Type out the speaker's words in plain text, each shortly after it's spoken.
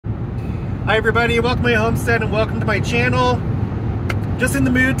Hi everybody, welcome to my homestead and welcome to my channel. Just in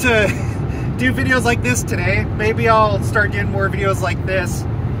the mood to do videos like this today. Maybe I'll start doing more videos like this.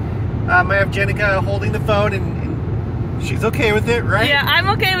 I have Jenica holding the phone and she's okay with it, right? Yeah, I'm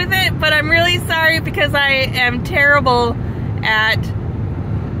okay with it, but I'm really sorry because I am terrible at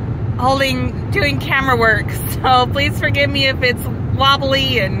doing camera work. So please forgive me if it's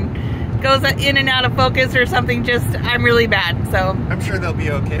wobbly and goes in and out of focus or something. I'm really bad, so. I'm sure they'll be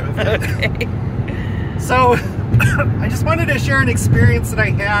okay with it. Okay. So, I just wanted to share an experience that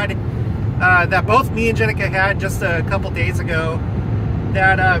I had, that both me and Jenica had just a couple days ago.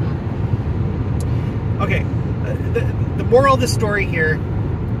 That, okay, the moral of the story here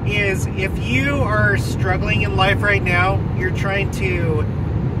is if you are struggling in life right now, you're trying to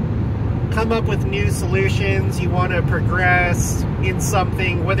come up with new solutions, you want to progress in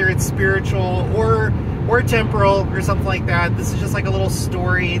something, whether it's spiritual or temporal or something like that. This is just like a little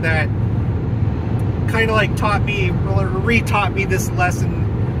story that kind of like taught me, or re-taught me this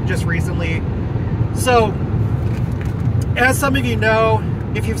lesson just recently. So, as some of you know,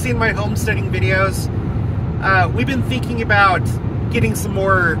 if you've seen my homesteading videos, we've been thinking about getting some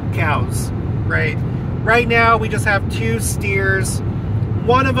more cows, right? Right now, we just have 2 steers.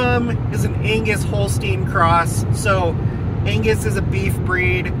 One of them is an Angus Holstein cross. So Angus is a beef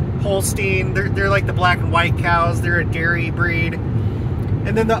breed. Holstein, they're like the black and white cows. They're a dairy breed.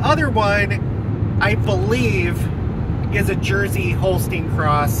 And then the other one, I believe, is a Jersey Holstein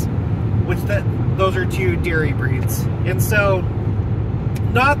cross, which those are 2 dairy breeds. And so,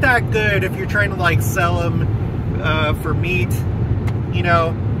 not that good if you're trying to like sell them for meat, you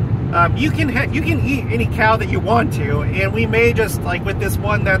know. You can eat any cow that you want to, and we may just, like with this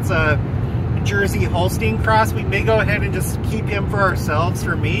one that's a Jersey Holstein cross, we may go ahead and just keep him for ourselves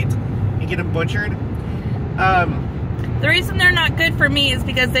for meat and get him butchered. The reason they're not good for meat is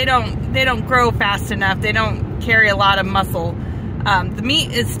because they don't grow fast enough. They don't carry a lot of muscle. The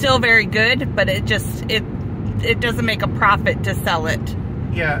meat is still very good, but it doesn't make a profit to sell it.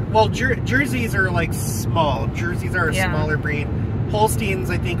 Yeah, well, Jerseys are like small. Jerseys are a smaller breed. Holsteins,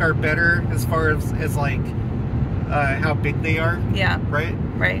 I think, are better as far as like how big they are. Yeah. Right?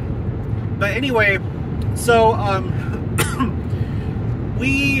 Right. But anyway, so I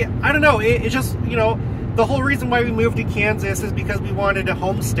don't know, it just, you know, the whole reason why we moved to Kansas is because we wanted a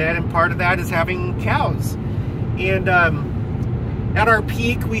homestead, and part of that is having cows. And at our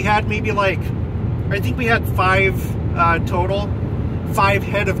peak, we had maybe like, I think we had 5 total, 5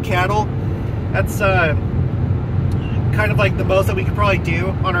 head of cattle. That's kind of like the most that we could probably do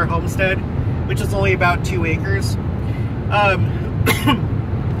on our homestead, which is only about 2 acres.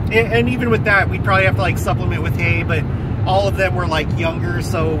 And even with that, we'd probably have to like supplement with hay, but all of them were like younger,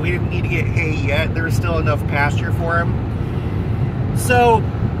 so we didn't need to get hay yet. There was still enough pasture for them. So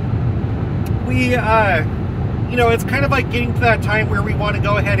we, you know, it's kind of like getting to that time where we want to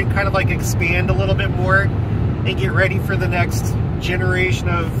go ahead and kind of like expand a little bit more and get ready for the next generation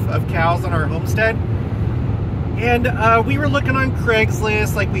of cows on our homestead. And we were looking on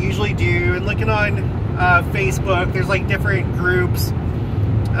Craigslist like we usually do, and looking on Facebook. There's like different groups,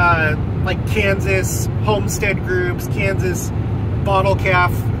 like Kansas homestead groups, Kansas bottle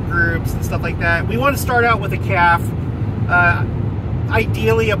calf groups, and stuff like that. We want to start out with a calf,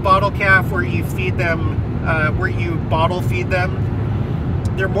 ideally a bottle calf where you feed them, where you bottle feed them.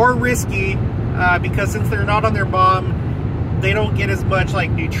 They're more risky because since they're not on their mom, they don't get as much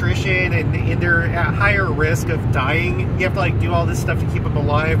like nutrition, and they're at higher risk of dying. You have to like do all this stuff to keep them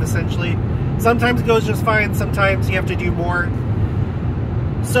alive, essentially. Sometimes it goes just fine, sometimes you have to do more.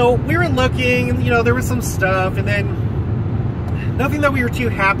 So we were looking, and you know, there was some stuff, and then nothing that we were too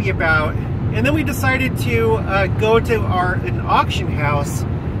happy about. And then we decided to go to an auction house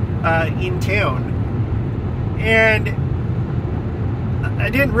in town. And I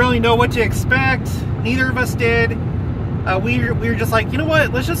didn't really know what to expect. Neither of us did. We were just like, you know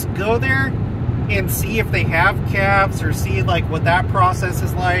what, let's just go there and see if they have calves, or see like what that process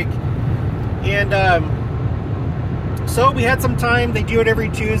is like. And so we had some time. They do it every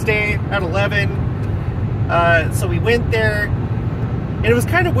Tuesday at 11. So we went there, and it was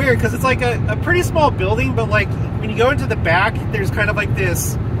kind of weird because it's like a pretty small building, but like when you go into the back, there's kind of like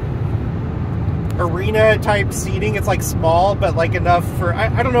this arena type seating. It's like small, but like enough for,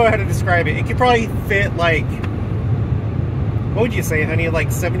 I don't know how to describe it. It could probably fit like, what would you say, honey? Like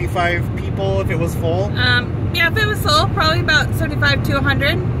 75 people if it was full? Yeah, if it was full, probably about 75 to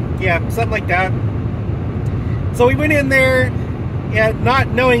 100. Yeah, something like that. So we went in there, yeah, not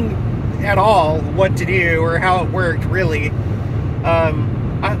knowing at all what to do or how it worked, really.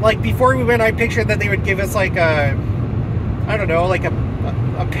 Like before we went, I pictured that they would give us like a, I don't know, like a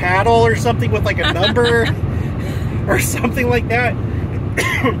a paddle or something with like a number or something like that.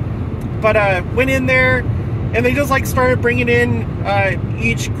 But went in there, and they just like started bringing in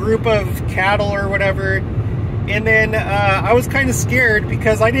each group of cattle or whatever. And then I was kind of scared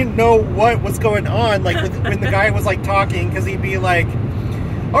because I didn't know what was going on, like when the guy was like talking, because he'd be like,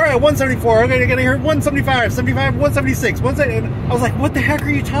 all right, 174, okay, I gotta hear 175, 75, 176, 170. And I was like, what the heck are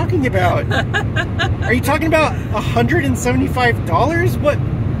you talking about? Are you talking about $175? What?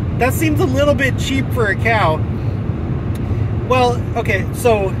 That seems a little bit cheap for a cow. Well, okay,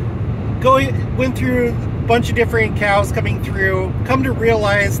 so went through a bunch of different cows coming through, come to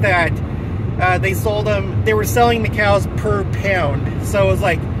realize that they were selling the cows per pound. So it was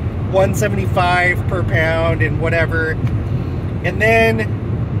like 175 per pound and whatever. And then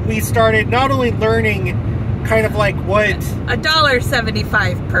we started not only learning kind of like what...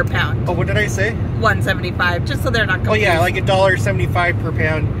 $1.75 per pound. Oh, what did I say? 175, just so they're not confused. Oh yeah, like $1.75 per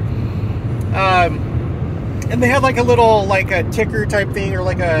pound. And they had like a little, like a ticker type thing, or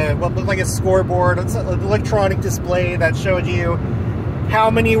like what looked like a scoreboard. It's an electronic display that showed you how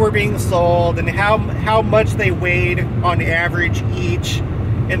many were being sold and how much they weighed on average each,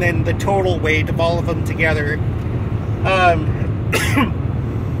 and then the total weight of all of them together.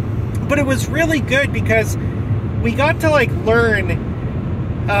 But it was really good because we got to like learn,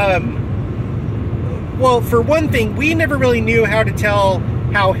 well, for one thing, we never really knew how to tell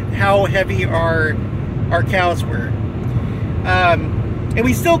how heavy our cows were. And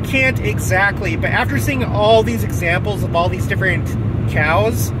we still can't exactly, but after seeing all these examples of all these different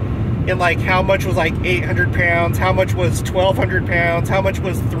cows, and like how much was like 800 pounds, how much was 1,200 pounds, how much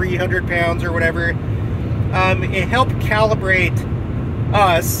was 300 pounds or whatever, it helped calibrate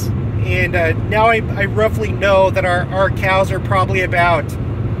us. And now I roughly know that our cows are probably about,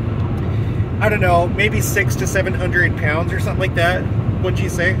 I don't know, maybe 600 to 700 pounds or something like that. Wouldn't you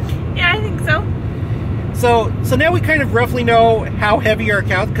say? Yeah, I think so. So now we kind of roughly know how heavy our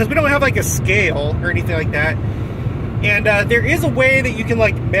cows, because we don't have like a scale or anything like that. And there is a way that you can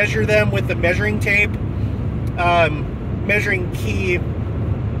like measure them with the measuring tape, measuring key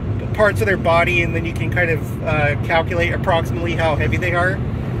parts of their body, and then you can kind of calculate approximately how heavy they are.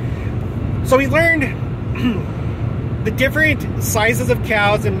 So we learned the different sizes of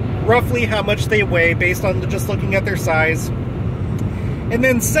cows and roughly how much they weigh based on just looking at their size. And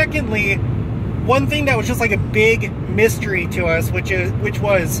then secondly, one thing that was just like a big mystery to us, which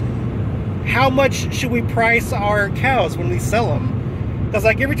was how much should we price our cows when we sell them? Because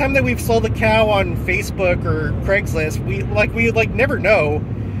like every time that we've sold a cow on Facebook or Craigslist, we never know.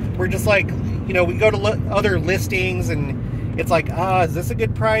 We're just like, you know, we go to other listings and it's like, is this a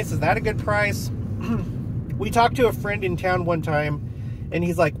good price? Is that a good price? We talked to a friend in town one time, and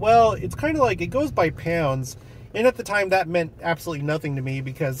he's like, well, it's kind of like, it goes by pounds. And at the time, that meant absolutely nothing to me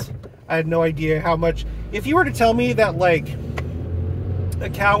because I had no idea how much. If you were to tell me that, like, a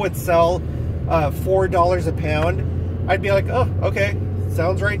cow would sell $4 a pound, I'd be like, oh, okay,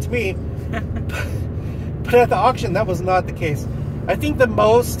 sounds right to me. But at the auction, that was not the case. I think the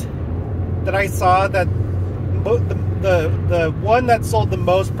most that I saw, that the one that sold the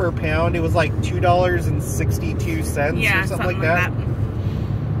most per pound, it was like $2.62 or something like that.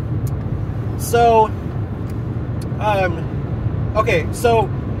 So, okay, so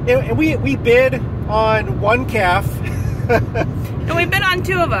and we bid on one calf. And we bid on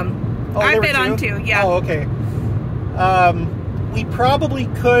two of them. Oh, I bid on two, yeah. Oh, okay. We probably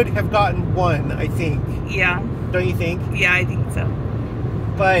could have gotten one, I think. Yeah. Don't you think? Yeah, I think so.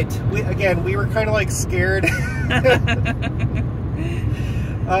 But we were kind of like scared.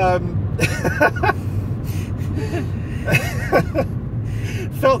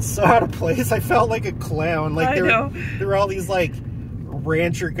 Felt so out of place. I felt like a clown. Like there were all these like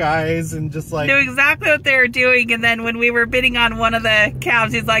rancher guys and just like knew exactly what they were doing. And then when we were bidding on one of the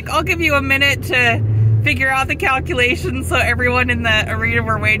calves, he's like, I'll give you a minute to figure out the calculations, so everyone in the arena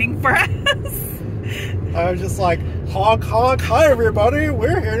were waiting for us. I was just like, honk, honk, hi everybody,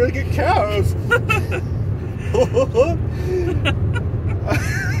 we're here to get cows.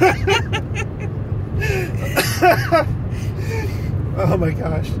 Oh my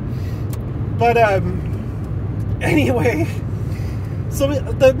gosh. But anyway, so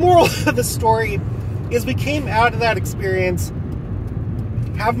the moral of the story is we came out of that experience,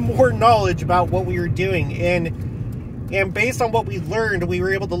 have more knowledge about what we were doing, and based on what we learned, we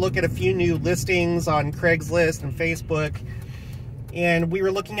were able to look at a few new listings on Craigslist and Facebook, and we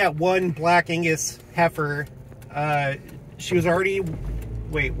were looking at one Black Angus heifer. She was already,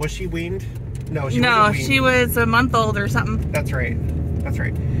 wait, was she weaned? No, she wasn't weaned. She was a month old or something. That's right. That's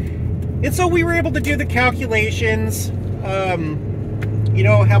right. And so we were able to do the calculations. you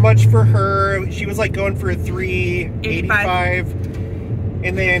know, how much for her. She was like going for $3.85,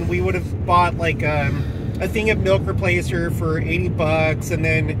 and then we would have bought like a thing of milk replacer for $80, and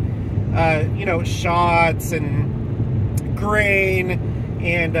then you know, shots and grain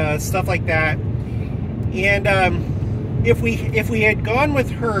and stuff like that. And if we had gone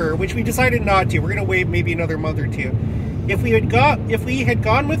with her, which we decided not to, we're gonna wait maybe another month or two. If we had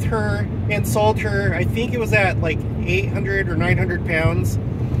gone with her and sold her, I think it was at like 800 or 900 pounds,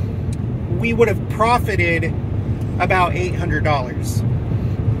 we would have profited about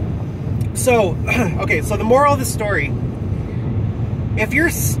 $800. So, okay, so the moral of the story, if you're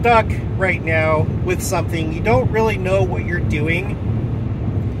stuck right now with something, you don't really know what you're doing,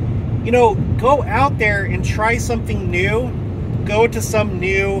 you know, go out there and try something new. Go to some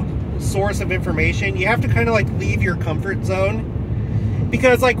new source of information. You have to kind of like leave your comfort zone,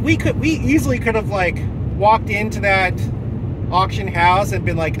 because like we easily could have like walked into that auction house and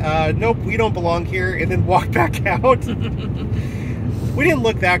been like, nope, we don't belong here, and then walked back out. We didn't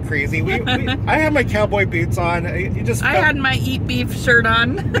look that crazy. I had my cowboy boots on. I had my Eat Beef shirt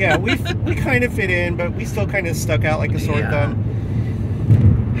on. Yeah, we kind of fit in, but we still kind of stuck out like a sore thumb.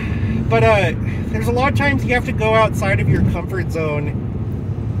 But there's a lot of times you have to go outside of your comfort zone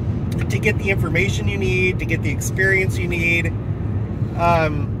to get the information you need, to get the experience you need.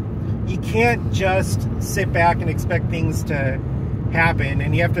 You can't just sit back and expect things to happen,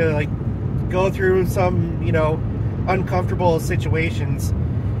 and you have to like go through some, you know, uncomfortable situations.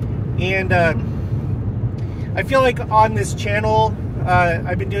 And I feel like on this channel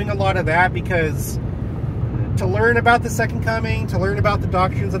I've been doing a lot of that, because to learn about the second coming, to learn about the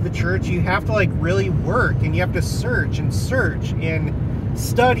doctrines of the church, you have to like really work, and you have to search and search and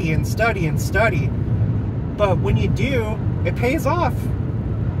study and study and study. But when you do, it pays off.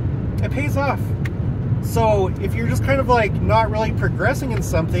 It pays off. So if you're just kind of like not really progressing in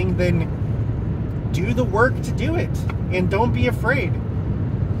something, then do the work to do it, and don't be afraid.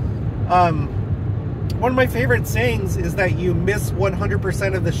 One of my favorite sayings is that you miss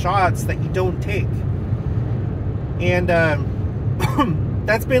 100% of the shots that you don't take. And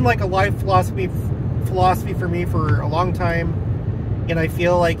that's been like a life philosophy for me for a long time, and I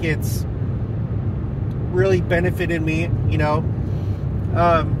feel like it's really benefited me, you know.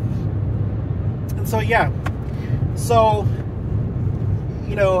 And so yeah, so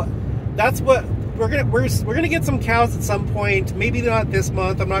you know, that's what we're gonna get some cows at some point. Maybe not this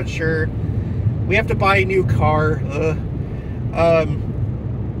month, I'm not sure. We have to buy a new car.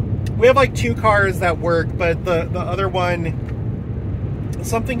 We have like 2 cars that work, but the other one,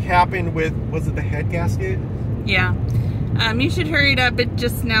 something happened with, was it the head gasket? Yeah. You should hurry it up. It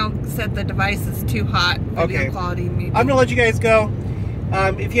just now said the device is too hot. Video quality maybe. I'm gonna let you guys go.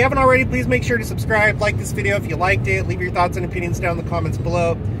 If you haven't already, please make sure to subscribe, like this video if you liked it, leave your thoughts and opinions down in the comments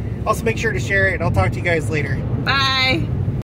below. Also make sure to share it, and I'll talk to you guys later. Bye.